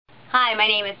Hi, my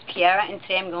name is Piera, and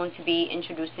today I'm going to be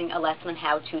introducing a lesson on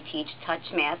how to teach touch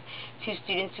math to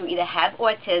students who either have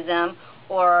autism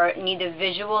or need a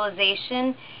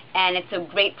visualization, and it's a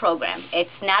great program. It's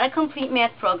not a complete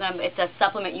math program, but it's a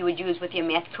supplement you would use with your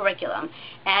math curriculum.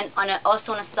 And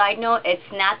also on a side note, it's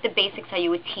not the basics how you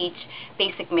would teach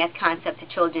basic math concepts to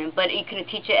children, but you can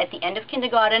teach it at the end of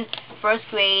kindergarten, first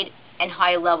grade, and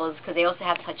higher levels, because they also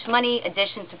have touch money,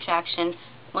 addition, subtraction,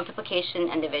 multiplication,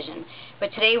 and division.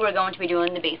 But today we're going to be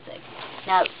doing the basics.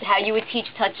 Now, how you would teach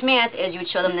touch math is you would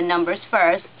show them the numbers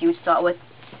first. You would start with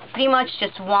pretty much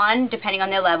just 1, depending on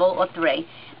their level, or 3.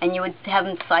 And you would have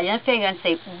them slide in a finger and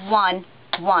say 1,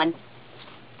 1,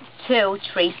 2,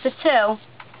 trace the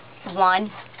 2,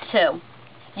 1, 2.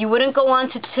 You wouldn't go on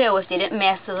to 2 if they didn't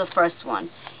master the first one.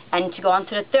 And to go on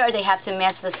to the third, they have to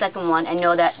master the second one and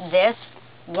know that this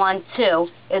 1, 2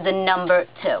 is the number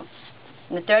 2.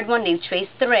 And the third one, they trace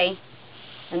 3,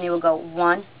 and they will go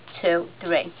 1, 2,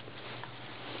 3.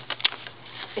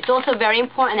 It's also very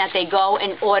important that they go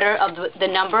in order of the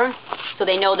number so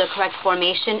they know the correct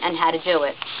formation and how to do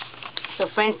it. So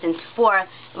for instance, 4,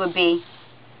 it would be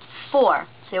 4.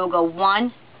 So they will go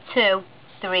 1, 2,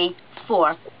 3,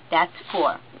 4. That's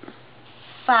 4.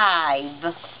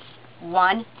 5.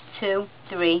 1, 2,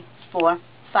 3, 4,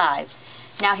 5.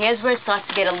 Now here's where it starts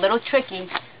to get a little tricky.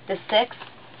 The 6,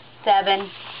 7,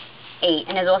 8,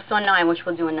 and there's also a 9, which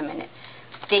we'll do in a minute.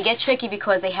 They get tricky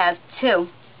because they have 2.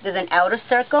 There's an outer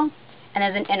circle and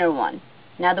there's an inner one.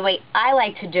 Now the way I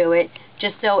like to do it,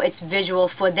 just so it's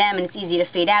visual for them and it's easy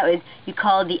to fade out, is you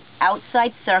color the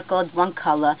outside circle one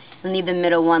color and leave the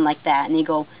middle one like that, and you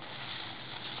go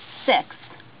 6,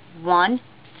 1,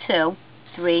 2,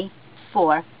 3,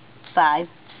 4, 5,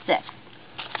 6.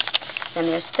 Then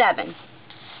there's 7,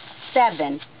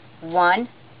 7, 1,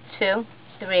 2,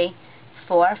 3,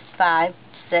 4, 5,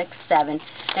 6, 7.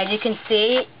 Now as you can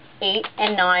see, 8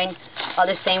 and 9 are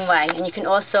the same way. And you can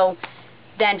also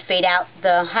then fade out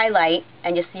the highlight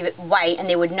and just leave it white, and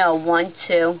they would know 1,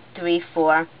 2, 3,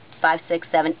 4, 5, 6,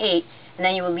 7, 8. And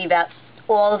then you will leave out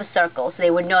all of the circles. So they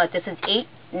would know that this is 8,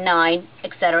 9,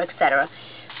 etc., etc.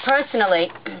 Personally,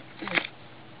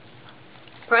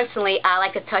 I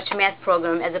like a touch math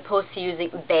program as opposed to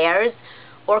using bears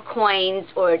or coins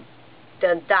or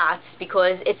the dots,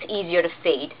 because it's easier to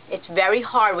fade. It's very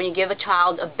hard when you give a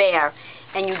child a bear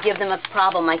and you give them a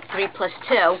problem like 3 plus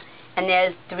 2, and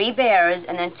there's 3 bears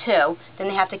and then 2, then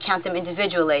they have to count them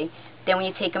individually. Then when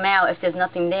you take them out, if there's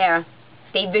nothing there,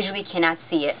 they visually cannot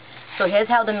see it. So here's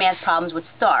how the math problems would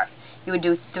start. You would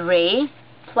do 3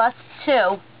 plus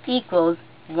 2 equals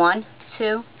 1,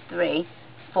 2, 3,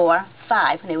 4,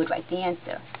 5, and they would write the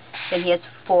answer. Then here's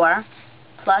 4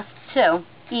 plus 2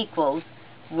 equals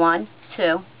 1,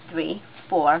 2, 3,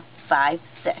 4, 5,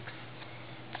 6.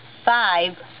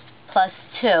 5 plus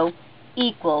 2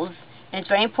 equals, and it's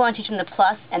very important to teach them the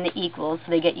plus and the equals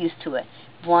so they get used to it.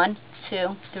 1, 2,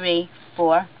 3,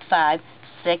 4, 5,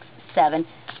 6, 7,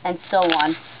 and so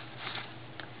on.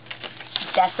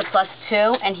 That's the plus 2,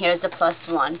 and here's the plus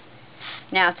 1.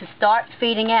 Now to start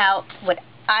fading out, what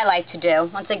I like to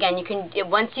do, once again, you can,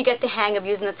 once you get the hang of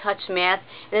using the touch math,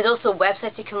 and there's also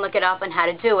websites you can look it up on how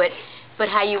to do it, but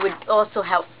how you would also,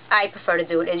 how I prefer to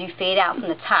do it, is you fade out from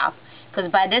the top,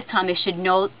 because by this time they should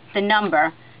know the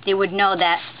number. They would know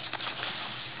that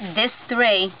this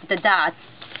 3, the dots,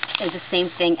 is the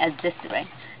same thing as this 3.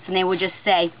 So they would just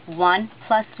say 1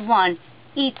 plus 1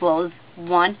 equals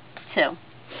 1, 2.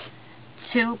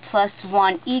 2 plus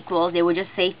 1 equals, they would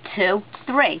just say 2,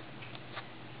 3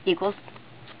 equals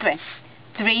 3.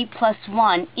 3 plus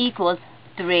 1 equals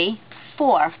 3,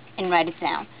 4, and write it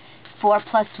down. 4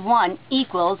 plus 1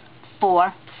 equals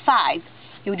 4, 5.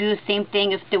 You would do the same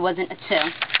thing if there wasn't a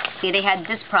 2. See, they had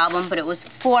this problem, but it was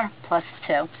 4 plus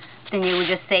 2. Then you would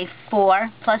just say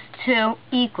 4 plus 2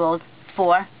 equals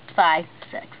 4, 5,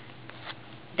 6.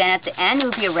 Then at the end, it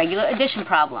would be a regular addition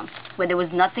problem, where there was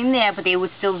nothing there, but they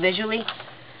would still visually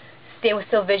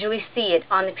see it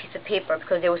on the piece of paper,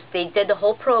 because they did the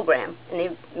whole program, and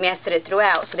they mastered it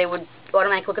throughout. So they would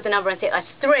automatically look at the number and say, that's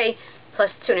 3 plus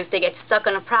 2, and if they get stuck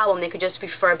on a problem, they could just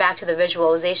refer back to the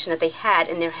visualization that they had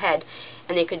in their head,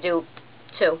 and they could do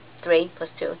 2, 3 plus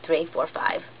 2, 3, 4,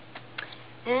 5.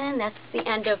 And that's the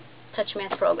end of Touch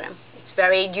Math program. It's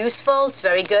very useful, it's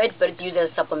very good, but it's used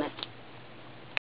as a supplement.